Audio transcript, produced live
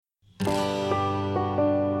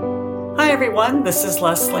Hi everyone, this is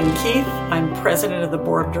Leslie Keith. I'm president of the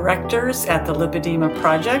board of directors at the Lipedema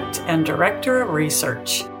Project and director of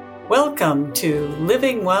research. Welcome to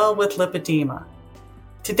Living Well with Lipedema.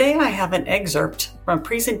 Today I have an excerpt from a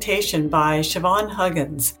presentation by Siobhan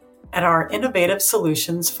Huggins at our Innovative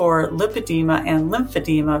Solutions for Lipedema and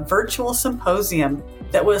Lymphedema virtual symposium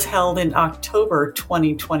that was held in October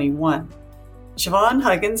 2021. Siobhan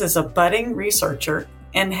Huggins is a budding researcher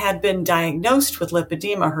and had been diagnosed with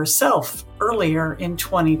lipedema herself earlier in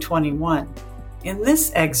 2021. In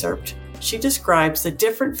this excerpt, she describes the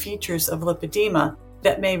different features of lipedema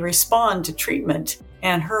that may respond to treatment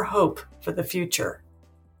and her hope for the future.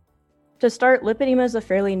 To start, lipedema is a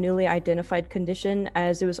fairly newly identified condition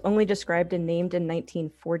as it was only described and named in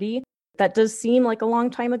 1940. That does seem like a long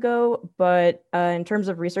time ago, but in terms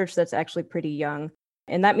of research, that's actually pretty young.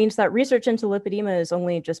 And that means that research into lipedema is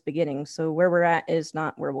only just beginning. So where we're at is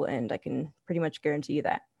not where we'll end. I can pretty much guarantee you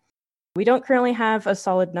that. We don't currently have a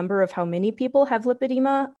solid number of how many people have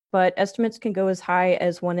lipedema, but estimates can go as high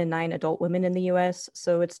as 1 in 9 adult women in the US,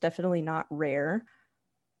 so it's definitely not rare.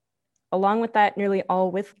 Along with that, nearly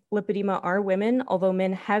all with lipedema are women, although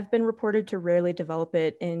men have been reported to rarely develop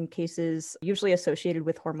it in cases usually associated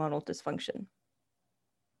with hormonal dysfunction.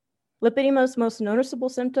 Lipedema's most noticeable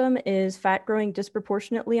symptom is fat growing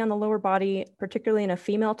disproportionately on the lower body, particularly in a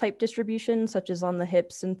female type distribution, such as on the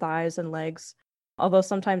hips and thighs and legs, although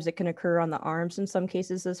sometimes it can occur on the arms in some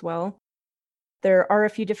cases as well. There are a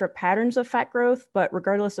few different patterns of fat growth, but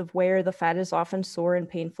regardless of where, the fat is often sore and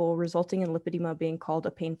painful, resulting in lipedema being called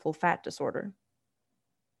a painful fat disorder.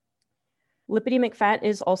 Lipedemic fat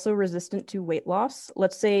is also resistant to weight loss.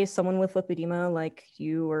 Let's say someone with lipedema, like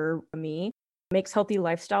you or me, makes healthy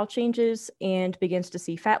lifestyle changes and begins to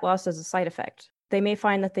see fat loss as a side effect. They may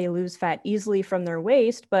find that they lose fat easily from their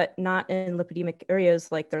waist, but not in lipedemic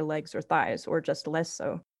areas like their legs or thighs, or just less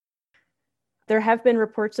so. There have been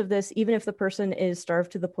reports of this. Even if the person is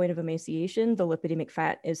starved to the point of emaciation, the lipedemic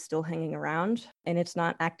fat is still hanging around, and it's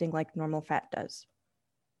not acting like normal fat does.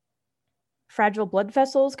 Fragile blood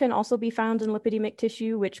vessels can also be found in lipedemic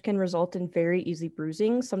tissue, which can result in very easy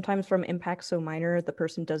bruising, sometimes from impacts so minor the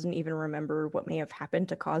person doesn't even remember what may have happened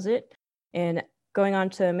to cause it. And going on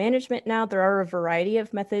to management now, there are a variety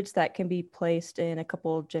of methods that can be placed in a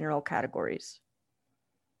couple general categories.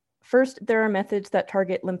 First, there are methods that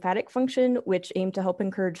target lymphatic function, which aim to help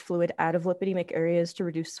encourage fluid out of lipedemic areas to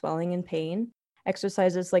reduce swelling and pain.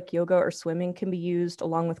 Exercises like yoga or swimming can be used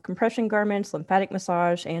along with compression garments, lymphatic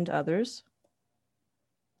massage, and others.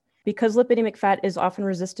 Because lipedemic fat is often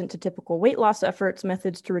resistant to typical weight loss efforts,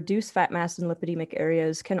 methods to reduce fat mass in lipedemic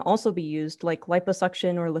areas can also be used, like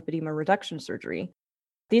liposuction or lipedema reduction surgery.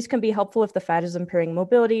 These can be helpful if the fat is impairing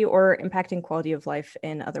mobility or impacting quality of life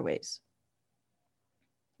in other ways.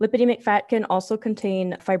 Lipedemic fat can also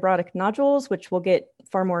contain fibrotic nodules, which we'll get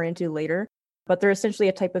far more into later, but they're essentially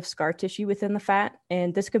a type of scar tissue within the fat,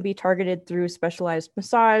 and this can be targeted through specialized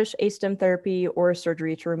massage, A-stem therapy, or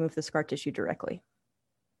surgery to remove the scar tissue directly.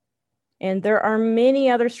 And there are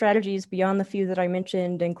many other strategies beyond the few that I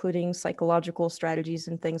mentioned, including psychological strategies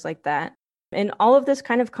and things like that. And all of this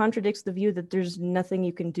kind of contradicts the view that there's nothing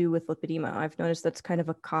you can do with lipedema. I've noticed that's kind of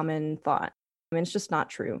a common thought. I mean, it's just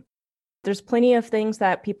not true. There's plenty of things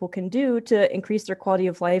that people can do to increase their quality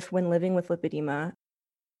of life when living with lipedema.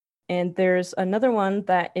 And there's another one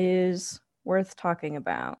that is worth talking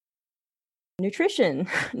about. Nutrition.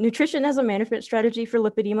 Nutrition as a management strategy for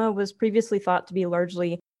lipedema was previously thought to be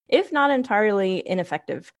largely, if not entirely,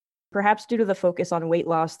 ineffective, perhaps due to the focus on weight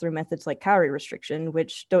loss through methods like calorie restriction,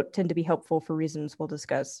 which don't tend to be helpful for reasons we'll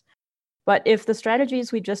discuss. But if the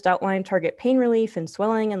strategies we just outlined target pain relief and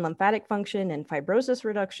swelling and lymphatic function and fibrosis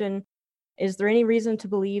reduction, is there any reason to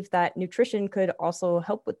believe that nutrition could also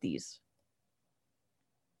help with these?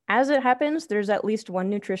 As it happens, there's at least one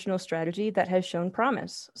nutritional strategy that has shown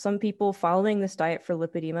promise. Some people following this diet for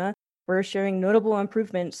lipedema were sharing notable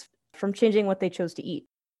improvements from changing what they chose to eat.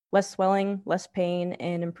 Less swelling, less pain,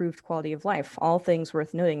 and improved quality of life, all things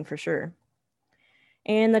worth noting for sure.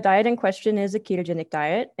 And the diet in question is a ketogenic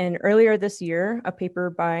diet, and earlier this year, a paper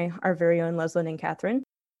by our very own Leslyn and Catherine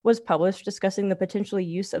was published discussing the potential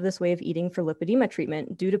use of this way of eating for lipedema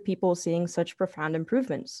treatment due to people seeing such profound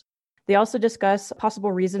improvements. They also discuss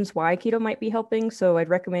possible reasons why keto might be helping, so I'd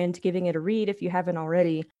recommend giving it a read if you haven't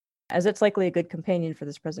already, as it's likely a good companion for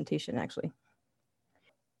this presentation, actually.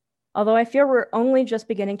 Although I fear we're only just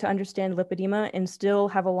beginning to understand lipedema and still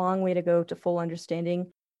have a long way to go to full understanding,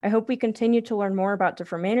 I hope we continue to learn more about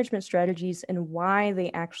different management strategies and why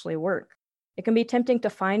they actually work. It can be tempting to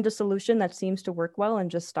find a solution that seems to work well and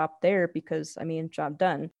just stop there because, job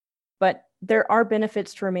done. But there are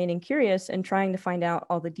benefits to remaining curious and trying to find out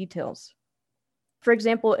all the details. For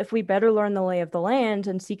example, if we better learn the lay of the land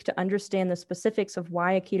and seek to understand the specifics of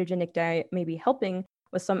why a ketogenic diet may be helping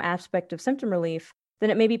with some aspect of symptom relief,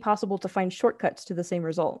 then it may be possible to find shortcuts to the same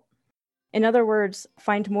result. In other words,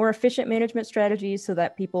 find more efficient management strategies so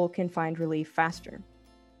that people can find relief faster.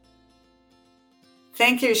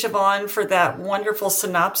 Thank you, Siobhan, for that wonderful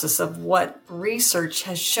synopsis of what research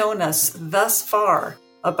has shown us thus far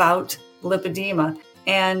about lipedema.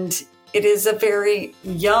 And it is a very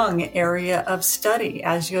young area of study,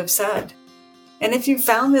 as you have said. And if you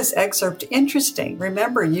found this excerpt interesting,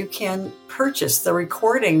 remember you can purchase the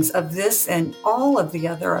recordings of this and all of the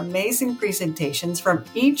other amazing presentations from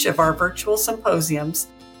each of our virtual symposiums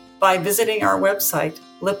by visiting our website,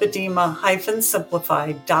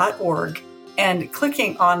 lipedema-simplified.org, and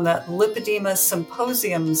clicking on the Lipedema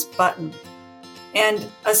Symposiums button. And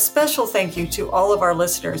a special thank you to all of our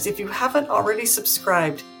listeners. If you haven't already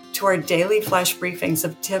subscribed to our daily flash briefings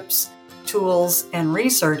of tips, tools, and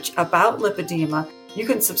research about lipedema, you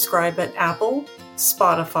can subscribe at Apple,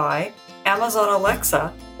 Spotify, Amazon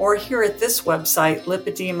Alexa, or here at this website,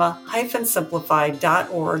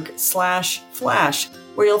 lipedema-simplified.org/flash,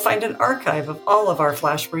 where you'll find an archive of all of our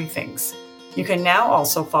flash briefings. You can now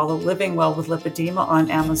also follow Living Well with Lipedema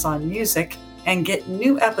on Amazon Music and get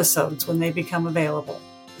new episodes when they become available.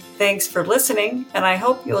 Thanks for listening, and I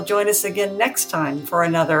hope you'll join us again next time for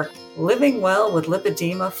another Living Well with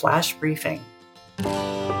Lipedema flash briefing.